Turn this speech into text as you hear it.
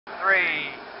3,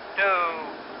 2,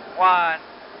 1.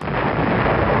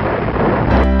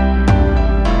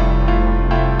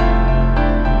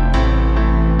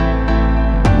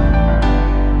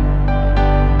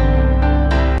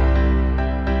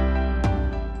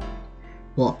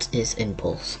 What is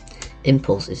impulse?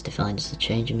 Impulse is defined as the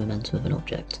change in momentum of an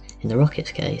object. In the rocket's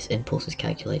case, impulse is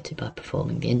calculated by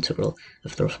performing the integral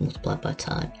of thrust multiplied by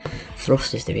time.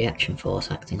 Thrust is the reaction force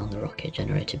acting on the rocket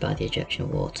generated by the ejection of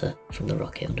water from the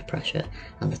rocket under pressure,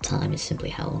 and the time is simply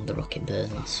how long the rocket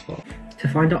burn lasts for. To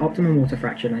find our optimum water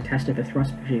fraction, I tested the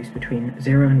thrust produced between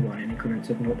 0 and 1 in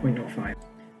increments of 0.05.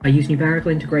 I used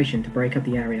numerical integration to break up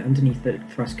the area underneath the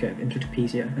thrust curve into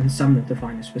trapezium and sum them to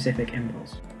find a specific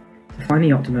impulse. To find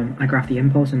the optimum, I graphed the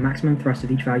impulse and maximum thrust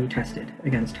of each value tested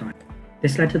against time.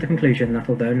 This led to the conclusion that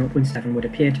although 0.7 would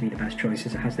appear to be the best choice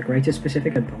as it has the greatest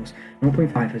specific impulse,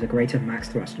 0.5 has a greater max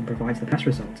thrust and provides the best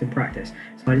results in practice,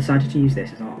 so I decided to use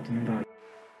this as our optimum value.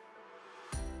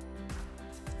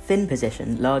 Fin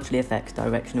position largely affects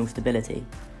directional stability.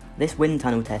 This wind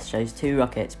tunnel test shows two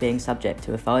rockets being subject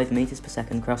to a 5 meters per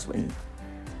second crosswind.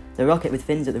 The rocket with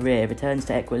fins at the rear returns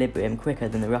to equilibrium quicker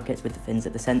than the rockets with the fins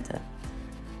at the centre.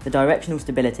 For directional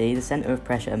stability, the centre of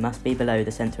pressure must be below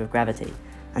the centre of gravity,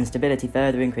 and stability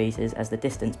further increases as the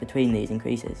distance between these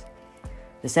increases.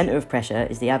 The centre of pressure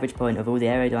is the average point of all the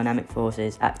aerodynamic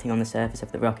forces acting on the surface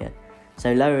of the rocket,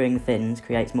 so lowering the fins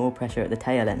creates more pressure at the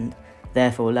tail end,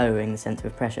 therefore lowering the centre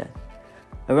of pressure.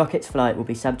 A rocket's flight will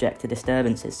be subject to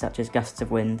disturbances such as gusts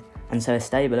of wind, and so a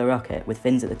stabler rocket with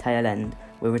fins at the tail end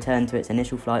will return to its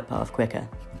initial flight path quicker.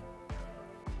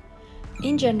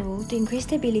 In general, to increase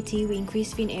stability, we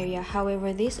increase fin area,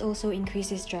 however this also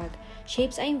increases drag.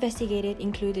 Shapes I investigated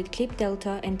included clip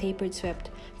delta and tapered swept.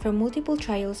 From multiple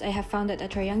trials, I have found that a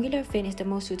triangular fin is the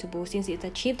most suitable since it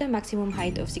achieved a maximum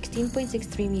height of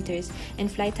 16.63 meters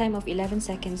and flight time of 11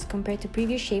 seconds compared to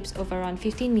previous shapes of around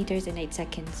 15 meters and 8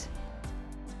 seconds.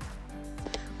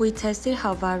 We tested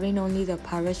how varying only the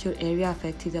parachute area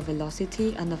affected the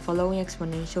velocity, and the following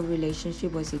exponential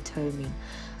relationship was determined.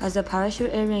 As the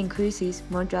parachute area increases,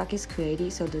 more drag is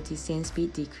created so the descent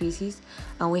speed decreases,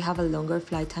 and we have a longer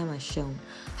flight time as shown.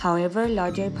 However,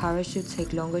 larger parachutes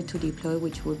take longer to deploy,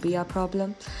 which would be a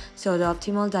problem, so the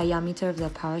optimal diameter of the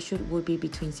parachute would be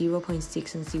between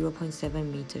 0.6 and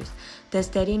 0.7 meters. The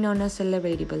steady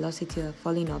non-accelerated velocity of a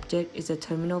falling object is the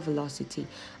terminal velocity,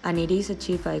 and it is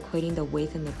achieved by equating the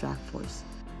weight and the drag force.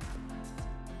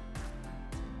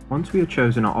 Once we had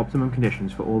chosen our optimum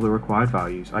conditions for all the required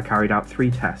values, I carried out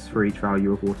 3 tests for each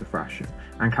value of water fraction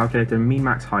and calculated a mean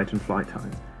max height and flight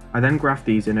time. I then graphed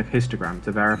these in a histogram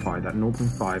to verify that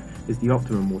 0.5 is the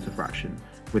optimum water fraction,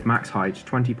 with max height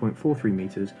 20.43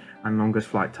 meters and longest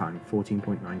flight time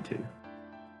 14.92.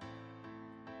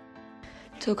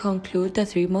 To conclude, the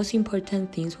 3 most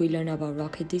important things we learned about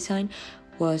rocket design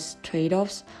was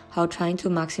trade-offs, how trying to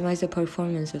maximize the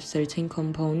performance of certain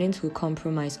components would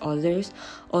compromise others,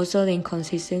 also the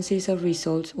inconsistencies of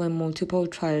results when multiple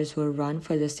trials were run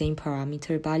for the same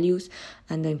parameter values,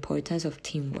 and the importance of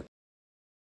teamwork.